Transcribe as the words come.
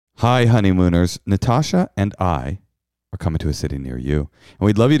Hi, honeymooners. Natasha and I are coming to a city near you, and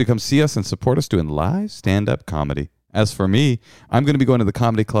we'd love you to come see us and support us doing live stand-up comedy. As for me, I'm going to be going to the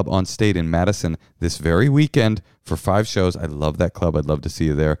Comedy Club on State in Madison this very weekend for 5 shows. I love that club. I'd love to see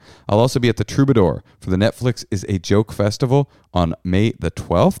you there. I'll also be at the Troubadour for the Netflix is a Joke Festival on May the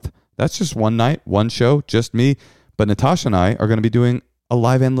 12th. That's just one night, one show, just me. But Natasha and I are going to be doing a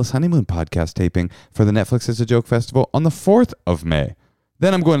live Endless Honeymoon podcast taping for the Netflix is a Joke Festival on the 4th of May.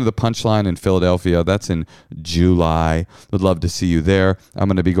 Then I'm going to the Punchline in Philadelphia. That's in July. Would love to see you there. I'm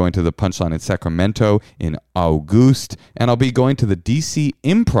going to be going to the Punchline in Sacramento in August. And I'll be going to the DC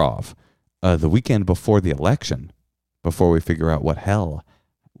Improv the weekend before the election, before we figure out what hell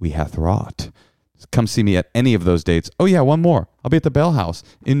we hath wrought. Come see me at any of those dates. Oh, yeah, one more. I'll be at the Bell House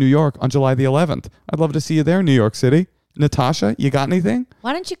in New York on July the 11th. I'd love to see you there, New York City. Natasha, you got anything?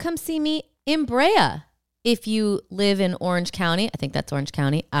 Why don't you come see me in Brea? If you live in Orange County, I think that's Orange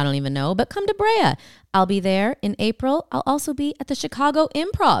County. I don't even know, but come to Brea. I'll be there in April. I'll also be at the Chicago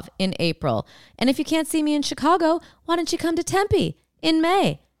Improv in April. And if you can't see me in Chicago, why don't you come to Tempe in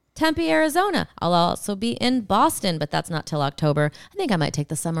May? Tempe, Arizona. I'll also be in Boston, but that's not till October. I think I might take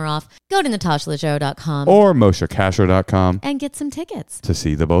the summer off. Go to NatashaLeggero.com or MosheKasher.com and get some tickets to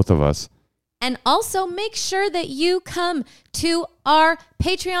see the both of us. And also make sure that you come to our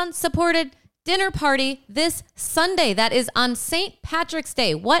Patreon-supported dinner party this Sunday. That is on St. Patrick's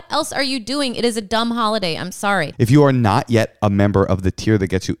Day. What else are you doing? It is a dumb holiday. I'm sorry. If you are not yet a member of the tier that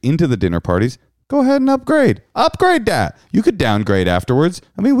gets you into the dinner parties, go ahead and upgrade. Upgrade that. You could downgrade afterwards.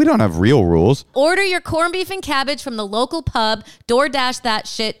 I mean, we don't have real rules. Order your corned beef and cabbage from the local pub. DoorDash that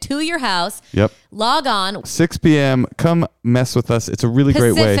shit to your house. Yep. Log on. 6 p.m. Come mess with us. It's a really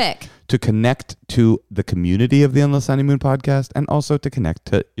great way to connect to the community of the Endless Honeymoon podcast and also to connect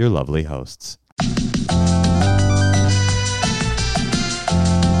to your lovely hosts.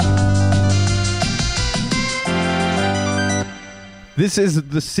 This is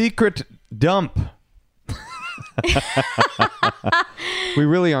The Secret Dump. We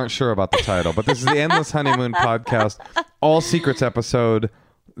really aren't sure about the title, but this is the Endless Honeymoon podcast, all secrets episode.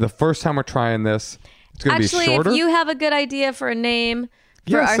 The first time we're trying this. It's going to be shorter. Actually, if you have a good idea for a name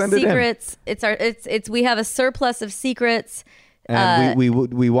for our secrets, we have a surplus of secrets. And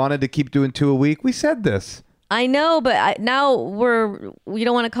we wanted to keep doing 2 a week. We said this. I know, but now we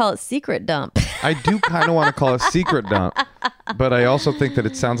don't want to call it Secret Dump. I do kind of want to call it Secret Dump, but I also think that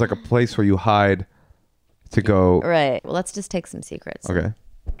it sounds like a place where you hide to go. Right. Well, let's just take some secrets. Okay.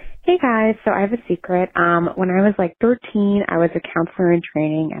 Hey guys, so I have a secret. When I was like 13, I was a counselor in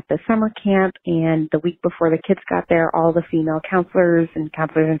training at the summer camp, and the week before the kids got there, all the female counselors and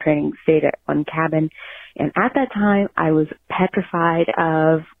counselors in training stayed at one cabin. And at that time, I was petrified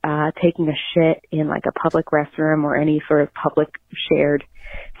of taking a shit in like a public restroom or any sort of public shared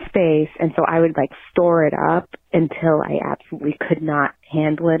space. And so I would like store it up until I absolutely could not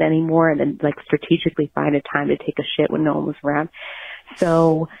handle it anymore, and then like strategically find a time to take a shit when no one was around.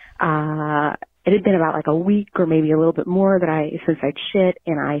 So it had been about like a week or maybe a little bit more since I'd shit,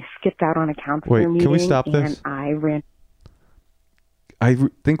 and I skipped out on a counselor meeting. Can we stop this? And I ran. I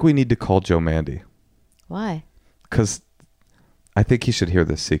think we need to call Joe Mandy. Why? Because I think he should hear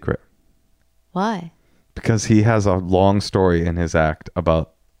this secret. Why? Because he has a long story in his act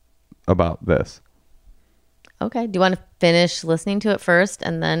about this. Okay. Do you want to finish listening to it first,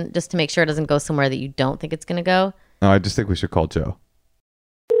 and then just to make sure it doesn't go somewhere that you don't think it's going to go? No, I just think we should call Joe.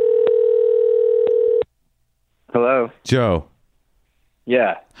 Hello. Joe.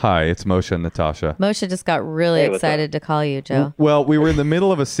 Yeah. Hi, it's Moshe and Natasha. Moshe just got really excited to call you, Joe. Well, we were in the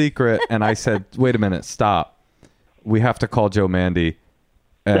middle of a secret, and I said, wait a minute, stop. We have to call Joe Mandy.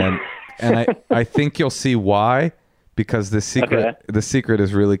 And I think you'll see why, because the secret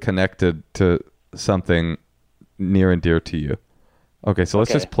is really connected to something near and dear to you. Okay, so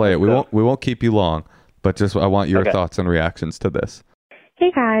let's just play it. We won't keep you long, but I want your thoughts and reactions to this. Hey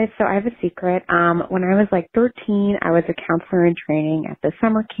guys, so I have a secret. When I was like 13, I was a counselor in training at the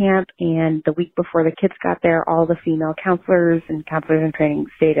summer camp, and the week before the kids got there, all the female counselors and counselors in training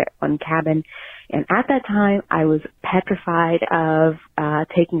stayed at one cabin. And at that time, I was petrified of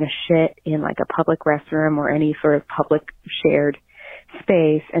taking a shit in like a public restroom or any sort of public shared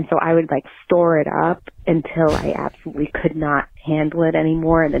space. And so I would like store it up until I absolutely could not handle it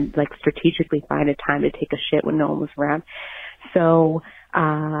anymore, and then like strategically find a time to take a shit when no one was around. So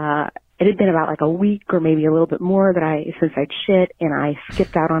it had been about like a week or maybe a little bit more since I'd shit, and I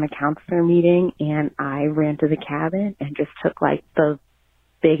skipped out on a counselor meeting, and I ran to the cabin and just took like the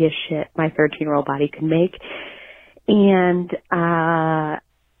biggest shit my 13-year-old body could make. And I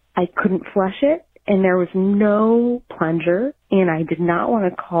couldn't flush it, and there was no plunger, and I did not want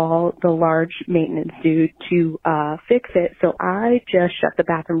to call the large maintenance dude to fix it, so I just shut the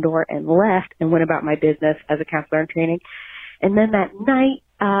bathroom door and left and went about my business as a counselor in training. And then that night,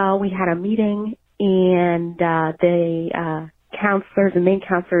 we had a meeting, and the main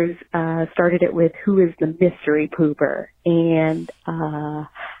counselors started it with, who is the mystery pooper? And I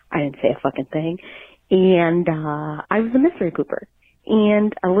didn't say a fucking thing. And I was the mystery pooper.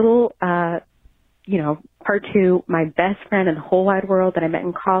 And a little, part two, my best friend in the whole wide world that I met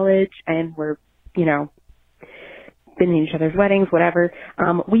in college, and we're, been in each other's weddings, whatever.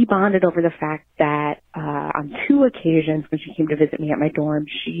 We bonded over the fact that on 2 occasions when she came to visit me at my dorm,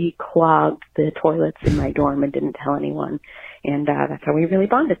 she clogged the toilets in my dorm and didn't tell anyone. And that's how we really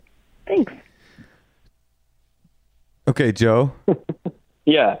bonded. Thanks. Okay, Joe.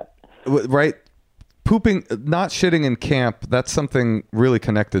 Yeah. Right? Pooping, not shitting in camp, that's something really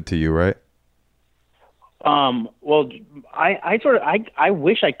connected to you, right? Well, I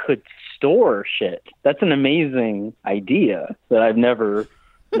wish I could store shit. That's an amazing idea that I've never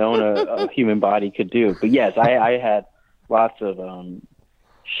known a human body could do. But yes, I had lots of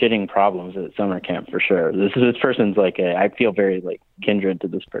shitting problems at summer camp for sure. This person's like I feel very like kindred to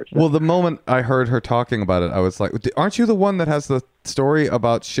this person. Well, the moment I heard her talking about it, I was like, "Aren't you the one that has the story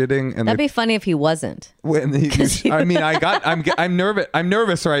about shitting?" And That'd be funny if he wasn't. I'm nervous. I'm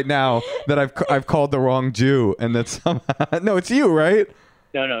nervous right now that I've called the wrong Jew, and that's no, it's you, right?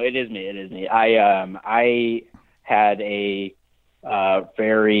 No, it is me. I had a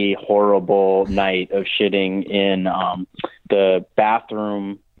very horrible night of shitting in the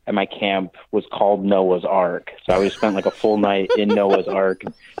bathroom at my camp was called Noah's Ark. So I spent like a full night in Noah's Ark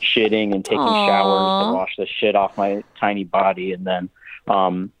shitting and taking showers to wash the shit off my tiny body. And then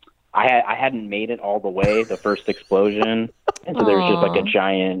I hadn't made it all the way, the first explosion. And so there was just like a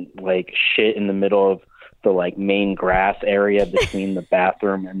giant like shit in the middle of the like main grass area between the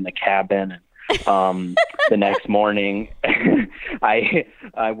bathroom and the cabin. And the next morning I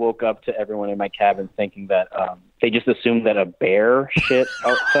woke up to everyone in my cabin thinking that they just assumed that a bear shit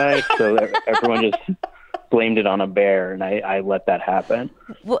outside, so everyone just blamed it on a bear, and I let that happen.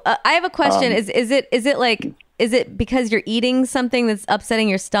 Well, I have a question. Is it because you're eating something that's upsetting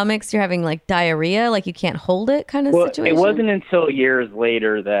your stomach, so you're having like diarrhea, like you can't hold it kind of situation? It wasn't until years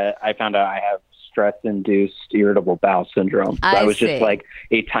later that I found out I have stress-induced irritable bowel syndrome. So I was just like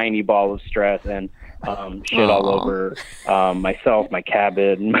a tiny ball of stress and shit all over myself, my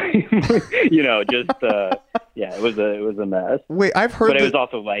cabin, it was a mess. Wait, I've heard, but it was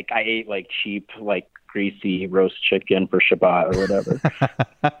also like I ate like cheap, like greasy roast chicken for Shabbat or whatever.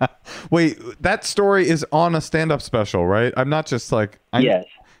 Wait, that story is on a stand-up special, right? I'm not just like yes,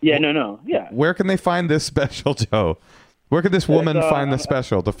 yeah, no, yeah. Where can they find this special, Joe? Where could this woman find the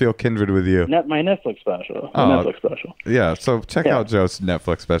special to feel kindred with you? My Netflix special. Netflix special. Yeah, so check out Joe's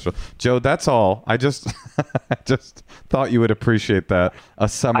Netflix special. Joe, that's all. I just thought you would appreciate that. A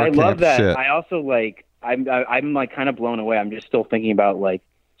summer camp shit. I love that. I also like. I'm like kind of blown away. I'm just still thinking about like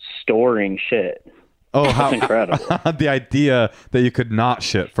storing shit. Oh, that's incredible. The idea that you could not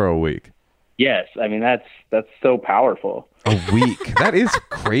shit for a week. Yes, I mean that's so powerful. A week. That is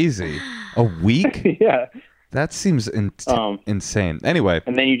crazy. A week? Yeah. That seems insane. Anyway.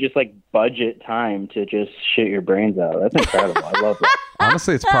 And then you just like budget time to just shit your brains out. That's incredible. I love that.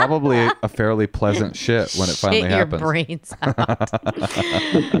 Honestly, it's probably a fairly pleasant shit when it finally happens. Shit your brains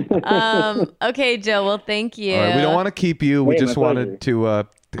out. Okay, Joe. Well, thank you. All right, we don't want to keep you. We just wanted to hear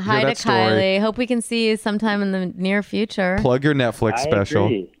Hi that to story. Kylie. Hope we can see you sometime in the near future. Plug your Netflix special.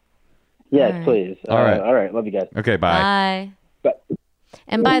 Agree. Yes, right. please. All right. All right. Love you guys. Okay, bye. Bye.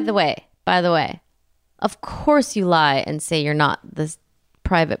 And by the way, of course you lie and say you're not this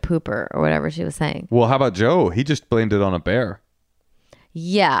private pooper or whatever she was saying. Well, how about Joe? He just blamed it on a bear.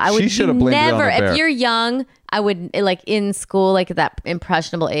 Yeah, I would. She should have blamed it on a bear. If you're young, I would like in school, like at that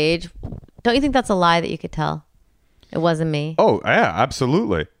impressionable age. Don't you think that's a lie that you could tell? It wasn't me. Oh yeah,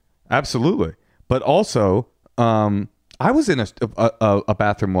 absolutely. But also, I was in a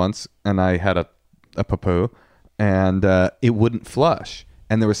bathroom once, and I had a poo, and it wouldn't flush,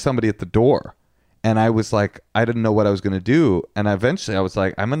 and there was somebody at the door. And I was like, I didn't know what I was going to do. And eventually I was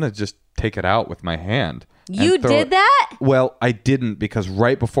like, I'm going to just take it out with my hand. You did that? Well, I didn't, because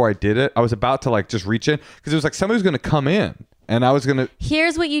right before I did it, I was about to like just reach in because it was like somebody was going to come in and I was going to.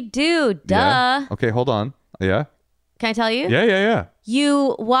 Here's what you do. Duh. Yeah. Okay, hold on. Yeah. Can I tell you? Yeah.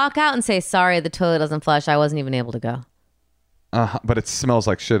 You walk out and say, sorry, the toilet doesn't flush. I wasn't even able to go. But it smells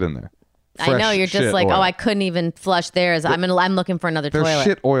like shit in there. I know. You're just like, I couldn't even flush theirs. I'm looking for another toilet. There's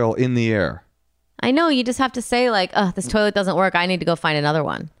shit oil in the air. I know. You just have to say like, this toilet doesn't work. I need to go find another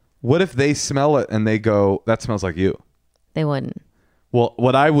one. What if they smell it and they go, that smells like you? They wouldn't. Well,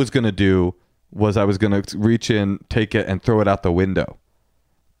 what I was going to do was I was going to reach in, take it, and throw it out the window.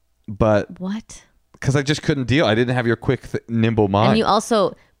 But What? because I just couldn't deal. I didn't have your quick, nimble mind. And you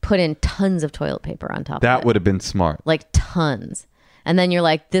also put in tons of toilet paper on top of it. That would have been smart. Like tons. And then you're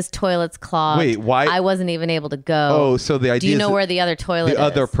like, this toilet's clogged. Wait, why? I wasn't even able to go. Oh, so the idea Do you is know that where the other toilet is? the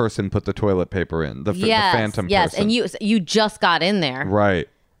other person put the toilet paper in. The phantom yes. person. And you just got in there. Right.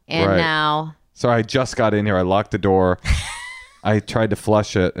 And right. now... So I just got in here. I locked the door. I tried to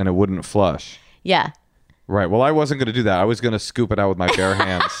flush it, and it wouldn't flush. Yeah. Right. Well, I wasn't going to do that. I was going to scoop it out with my bare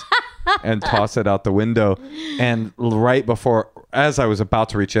hands and toss it out the window. And right before, as I was about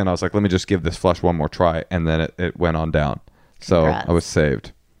to reach in, I was like, let me just give this flush one more try. And then it went on down. So Congrats. I was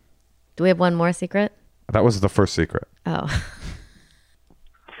saved. Do we have one more secret? That was the first secret. Oh.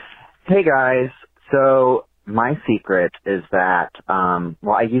 Hey guys, so my secret is that,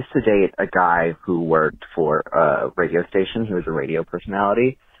 I used to date a guy who worked for a radio station. He was a radio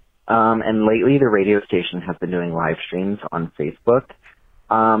personality. And lately the radio station has been doing live streams on Facebook.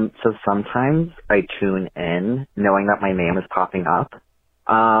 So sometimes I tune in knowing that my name is popping up.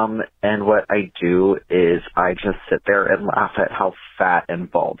 And what I do is I just sit there and laugh at how fat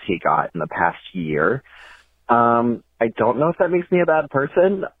and bald he got in the past year. I don't know if that makes me a bad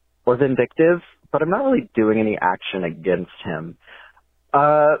person or vindictive, but I'm not really doing any action against him.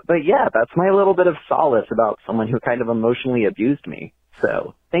 But yeah, that's my little bit of solace about someone who kind of emotionally abused me.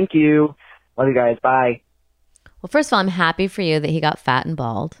 So thank you. Love you guys. Bye. Well, first of all, I'm happy for you that he got fat and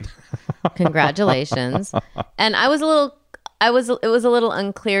bald. Congratulations. And it was a little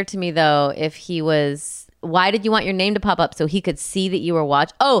unclear to me though, if he was, why did you want your name to pop up so he could see that you were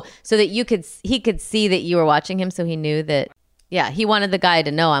so that he could see that you were watching him, so he knew that, yeah, he wanted the guy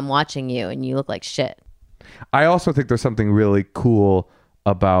to know, I'm watching you and you look like shit. I also think there's something really cool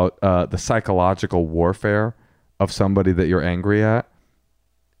about the psychological warfare of somebody that you're angry at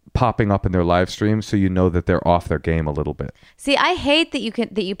popping up in their live stream, so you know that they're off their game a little bit. See, I hate that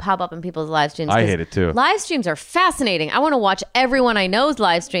you pop up in people's live streams. I hate it too. Live streams are fascinating. I want to watch everyone I know's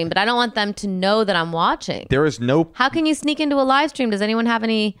live stream, but I don't want them to know that I'm watching. There is no... How can you sneak into a live stream? Does anyone have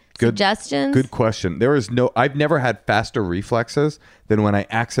any suggestions? Good question. There is no... I've never had faster reflexes than when I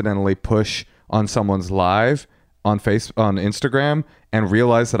accidentally push on someone's live on Instagram and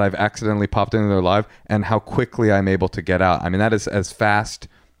realize that I've accidentally popped into their live, and how quickly I'm able to get out. I mean, that is as fast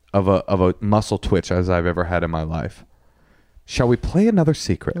of a muscle twitch as I've ever had in my life. Shall we play another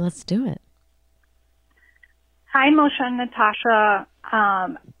secret? Let's do it. Hi, Moshe and Natasha.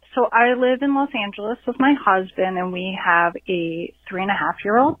 So I live in Los Angeles with my husband, and we have a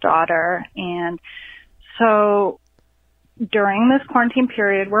 3.5-year-old daughter. And so during this quarantine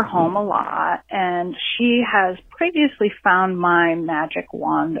period, we're home a lot, and she has previously found my magic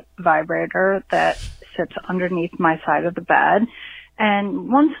wand vibrator that sits underneath my side of the bed.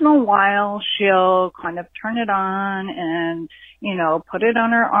 And once in a while, she'll kind of turn it on and, put it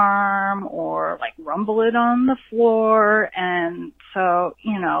on her arm or like rumble it on the floor. And so,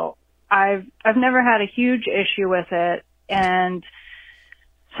 I've never had a huge issue with it. And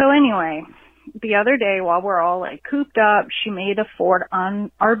so anyway, the other day while we're all like cooped up, she made a fort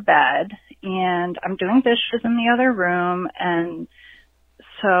on our bed, and I'm doing dishes in the other room, and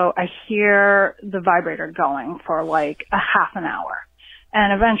so I hear the vibrator going for like a half an hour.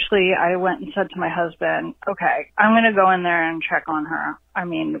 And eventually I went and said to my husband, okay, I'm going to go in there and check on her. I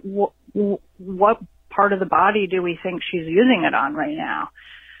mean, what part of the body do we think she's using it on right now?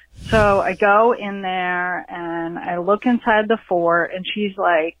 So I go in there and I look inside the fort, and she's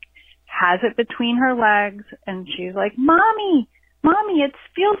like, has it between her legs, and she's like, Mommy, it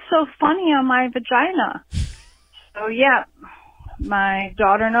feels so funny on my vagina. So yeah, my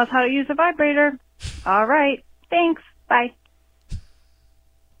daughter knows how to use a vibrator. All right. Thanks. Bye.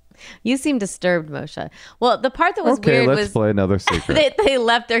 You seem disturbed, Moshe. Well, the part that was weird was... Okay, let's play another secret. They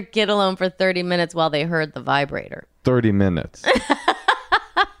left their kid alone for 30 minutes while they heard the vibrator. 30 minutes.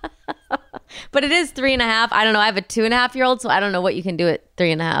 But it is 3.5. I don't know. I have a 2.5-year-old, so I don't know what you can do at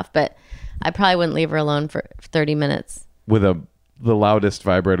 3.5, but I probably wouldn't leave her alone for 30 minutes. With the loudest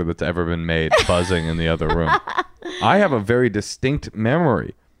vibrator that's ever been made buzzing in the other room. I have a very distinct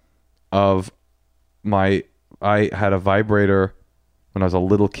memory of I had a vibrator when I was a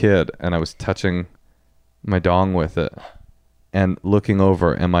little kid, and I was touching my dong with it and looking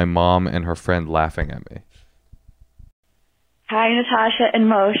over, and my mom and her friend laughing at me. Hi, Natasha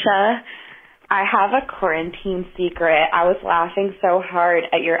and Moshe. I have a quarantine secret. I was laughing so hard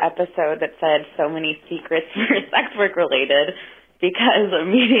at your episode that said so many secrets were sex work related, because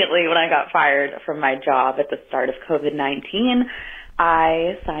immediately when I got fired from my job at the start of COVID-19,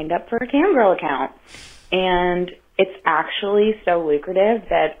 I signed up for a Camgirl account. And it's actually so lucrative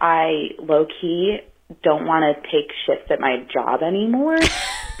that I low-key don't want to take shifts at my job anymore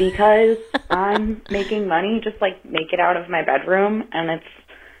because I'm making money just like make it out of my bedroom, and it's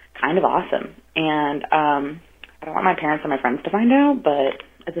kind of awesome. And I don't want my parents or my friends to find out, but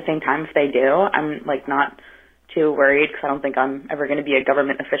at the same time, if they do, I'm like not too worried because I don't think I'm ever going to be a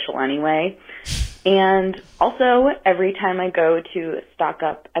government official anyway. And also, every time I go to stock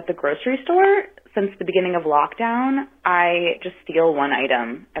up at the grocery store, since the beginning of lockdown, I just steal one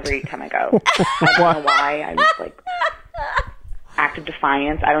item every time I go. I don't know why. I'm just like act of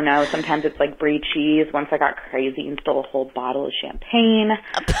defiance. I don't know. Sometimes it's like brie cheese. Once I got crazy and stole a whole bottle of champagne.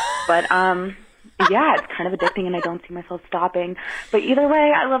 But yeah, it's kind of addicting, and I don't see myself stopping. But either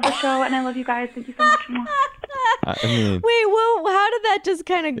way, I love the show, and I love you guys. Thank you so much. I mean, Wait, well, how did that just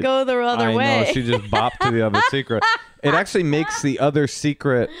kind of go the other way? I know, she just bopped to the other secret. It actually makes the other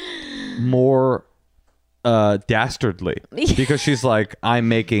secret more dastardly because she's like, I'm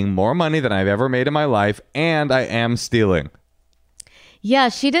making more money than I've ever made in my life, and I am stealing. Yeah,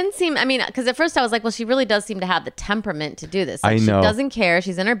 she didn't seem, I mean, because at first I was like, well, she really does seem to have the temperament to do this. Like, I know. She doesn't care.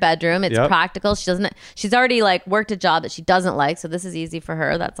 She's in her bedroom. It's practical. She's already like worked a job that she doesn't like. So this is easy for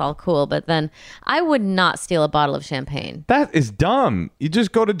her. That's all cool. But then I would not steal a bottle of champagne. That is dumb. You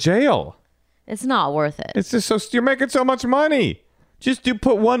just go to jail. It's not worth it. It's just you're making so much money. Just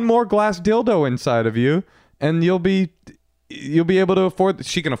put one more glass dildo inside of you, and you'll be able to afford.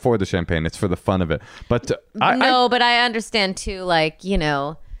 She can afford the champagne. It's for the fun of it. But but I understand too. Like, you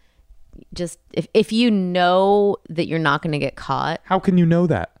know, just if you know that you're not going to get caught. How can you know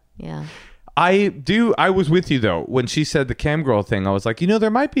that? Yeah. I was with you though when she said the cam girl thing. I was like, there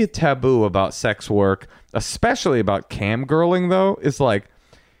might be a taboo about sex work, especially about cam girling. Though, is like,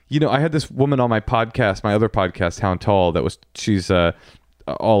 I had this woman on my podcast, my other podcast, Hound Tall, she's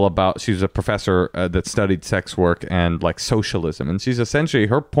all about, she's a professor that studied sex work and like socialism, and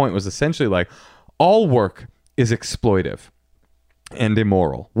her point was essentially like, all work is exploitive and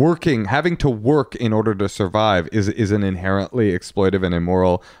immoral. Having to work in order to survive is an inherently exploitive and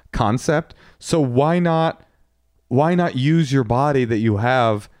immoral concept. So why not use your body that you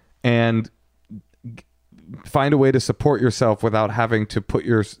have and find a way to support yourself without having to put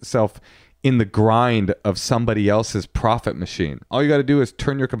yourself in the grind of somebody else's profit machine? All you got to do is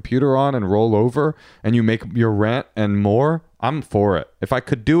turn your computer on and roll over, and you make your rent and more. I'm for it. If I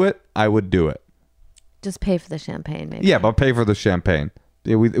could do it, I would do it. Just pay for the champagne, maybe. Yeah, but pay for the champagne.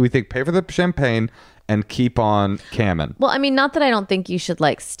 We think pay for the champagne and keep on camming. Well, I mean, not that I don't think you should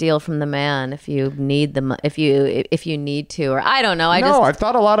like steal from the man if you need if you need to, or I don't know. I've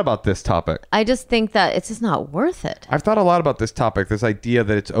thought a lot about this topic. I just think that it's just not worth it. I've thought a lot about this topic. This idea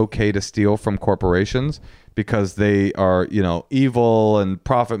that it's okay to steal from corporations because they are, evil and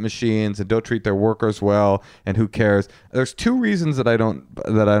profit machines and don't treat their workers well, and who cares? There's two reasons that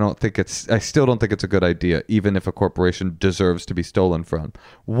I still don't think it's a good idea, even if a corporation deserves to be stolen from.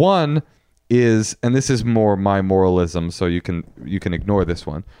 One is, and this is more my moralism, so you can ignore this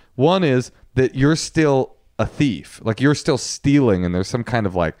one. One is that you're still a thief, like you're still stealing, and there's some kind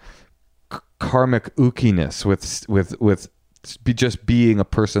of like karmic ookiness with just being a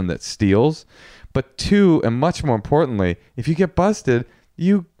person that steals. But two, and much more importantly, if you get busted,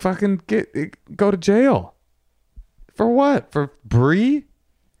 you fucking go to jail. For what? For brie?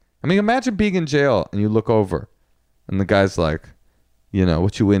 I mean, imagine being in jail and you look over and the guy's like,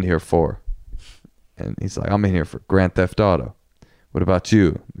 what you in here for? And he's like, I'm in here for Grand Theft Auto. What about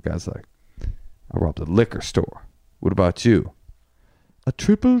you? The guy's like, I robbed a liquor store. What about you? A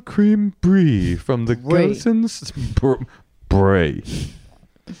triple cream brie from the Gelson's Brie.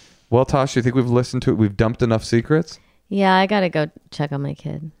 Well, Tosh, you think we've listened to it? We've dumped enough secrets? Yeah, I gotta go check on my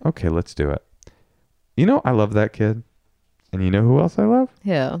kid. Okay, let's do it. I love that kid. And you know who else I love?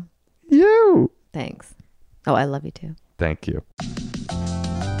 Who? You. Thanks. Oh, I love you too. Thank you.